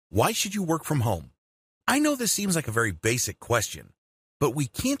Why should you work from home? I know this seems like a very basic question, but we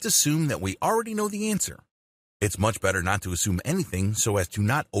can't assume that we already know the answer. It's much better not to assume anything so as to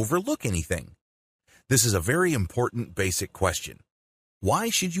not overlook anything. This is a very important basic question. Why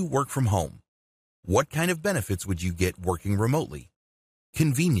should you work from home? What kind of benefits would you get working remotely?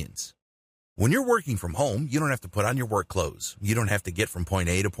 Convenience. When you're working from home, you don't have to put on your work clothes. You don't have to get from point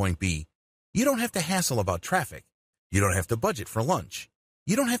A to point B. You don't have to hassle about traffic. You don't have to budget for lunch.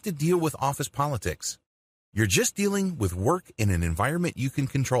 You don't have to deal with office politics. You're just dealing with work in an environment you can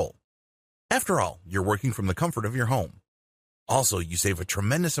control. After all, you're working from the comfort of your home. Also, you save a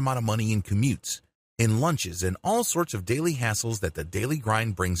tremendous amount of money in commutes, in lunches, and all sorts of daily hassles that the daily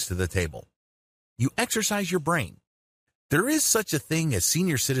grind brings to the table. You exercise your brain. There is such a thing as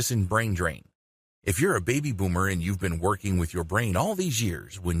senior citizen brain drain. If you're a baby boomer and you've been working with your brain all these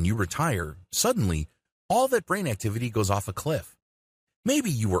years, when you retire, suddenly, all that brain activity goes off a cliff.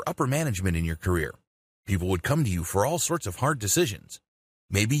 Maybe you were upper management in your career. People would come to you for all sorts of hard decisions.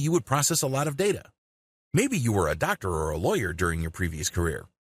 Maybe you would process a lot of data. Maybe you were a doctor or a lawyer during your previous career.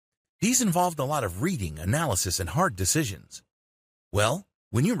 These involved a lot of reading, analysis, and hard decisions. Well,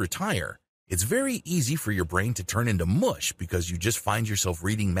 when you retire, it's very easy for your brain to turn into mush because you just find yourself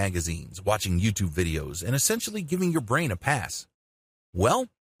reading magazines, watching YouTube videos, and essentially giving your brain a pass. Well,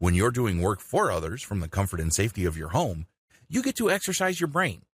 when you're doing work for others from the comfort and safety of your home, you get to exercise your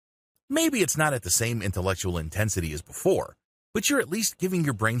brain. Maybe it's not at the same intellectual intensity as before, but you're at least giving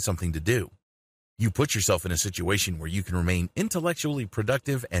your brain something to do. You put yourself in a situation where you can remain intellectually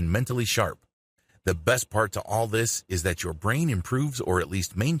productive and mentally sharp. The best part to all this is that your brain improves or at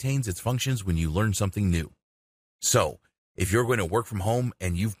least maintains its functions when you learn something new. So, if you're going to work from home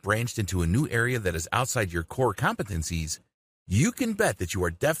and you've branched into a new area that is outside your core competencies, you can bet that you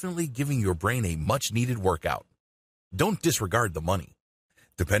are definitely giving your brain a much-needed workout. Don't disregard the money.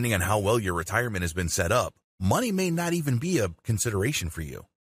 Depending on how well your retirement has been set up, money may not even be a consideration for you.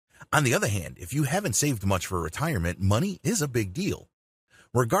 On the other hand, if you haven't saved much for retirement, money is a big deal.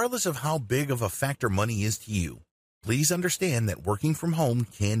 Regardless of how big of a factor money is to you, please understand that working from home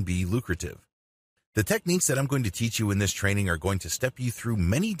can be lucrative. The techniques that I'm going to teach you in this training are going to step you through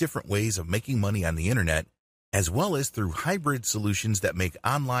many different ways of making money on the internet, as well as through hybrid solutions that make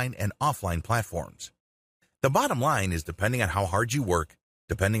online and offline platforms. The bottom line is, depending on how hard you work,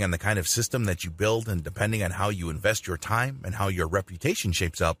 depending on the kind of system that you build, and depending on how you invest your time and how your reputation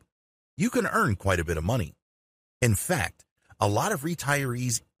shapes up, you can earn quite a bit of money. In fact, a lot of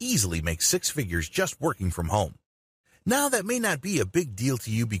retirees easily make six figures just working from home. Now, that may not be a big deal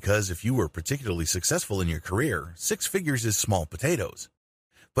to you because if you were particularly successful in your career, six figures is small potatoes.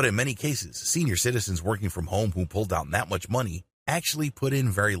 But in many cases, senior citizens working from home who pulled out that much money actually put in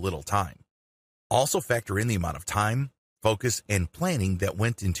very little time. Also factor in the amount of time, focus, and planning that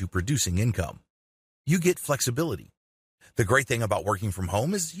went into producing income. You get flexibility. The great thing about working from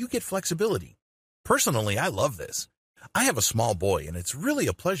home is you get flexibility. Personally, I love this. I have a small boy, and it's really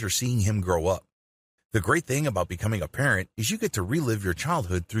a pleasure seeing him grow up. The great thing about becoming a parent is you get to relive your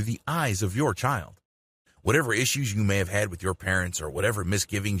childhood through the eyes of your child. Whatever issues you may have had with your parents or whatever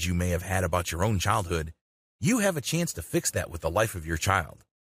misgivings you may have had about your own childhood, you have a chance to fix that with the life of your child.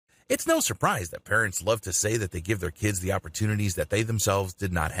 It's no surprise that parents love to say that they give their kids the opportunities that they themselves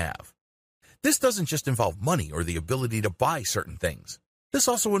did not have. This doesn't just involve money or the ability to buy certain things. This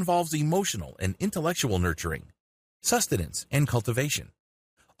also involves emotional and intellectual nurturing, sustenance, and cultivation.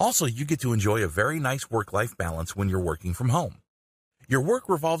 Also, you get to enjoy a very nice work-life balance when you're working from home. Your work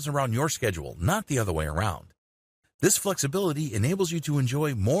revolves around your schedule, not the other way around. This flexibility enables you to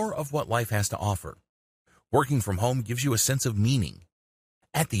enjoy more of what life has to offer. Working from home gives you a sense of meaning.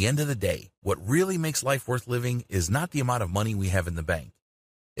 At the end of the day, what really makes life worth living is not the amount of money we have in the bank.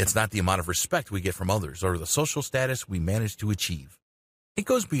 It's not the amount of respect we get from others or the social status we manage to achieve. It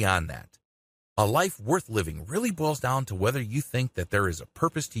goes beyond that. A life worth living really boils down to whether you think that there is a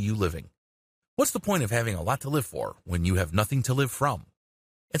purpose to you living. What's the point of having a lot to live for when you have nothing to live from?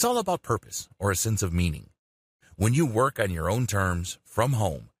 It's all about purpose or a sense of meaning. When you work on your own terms, from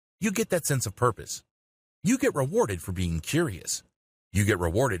home, you get that sense of purpose. You get rewarded for being curious. You get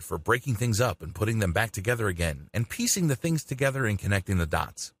rewarded for breaking things up and putting them back together again and piecing the things together and connecting the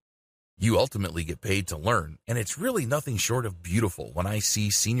dots. You ultimately get paid to learn, and it's really nothing short of beautiful when I see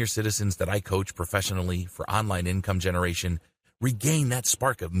senior citizens that I coach professionally for online income generation regain that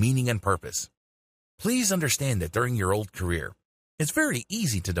spark of meaning and purpose. Please understand that during your old career, it's very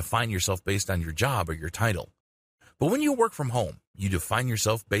easy to define yourself based on your job or your title. But when you work from home, you define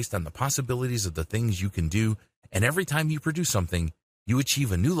yourself based on the possibilities of the things you can do, and every time you produce something, you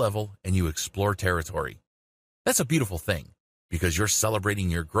achieve a new level and you explore territory. That's a beautiful thing. because you're celebrating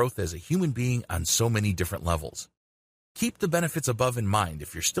your growth as a human being on so many different levels. Keep the benefits above in mind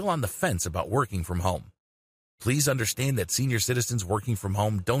if you're still on the fence about working from home. Please understand that senior citizens working from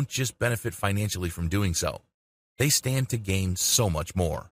home don't just benefit financially from doing so. They stand to gain so much more.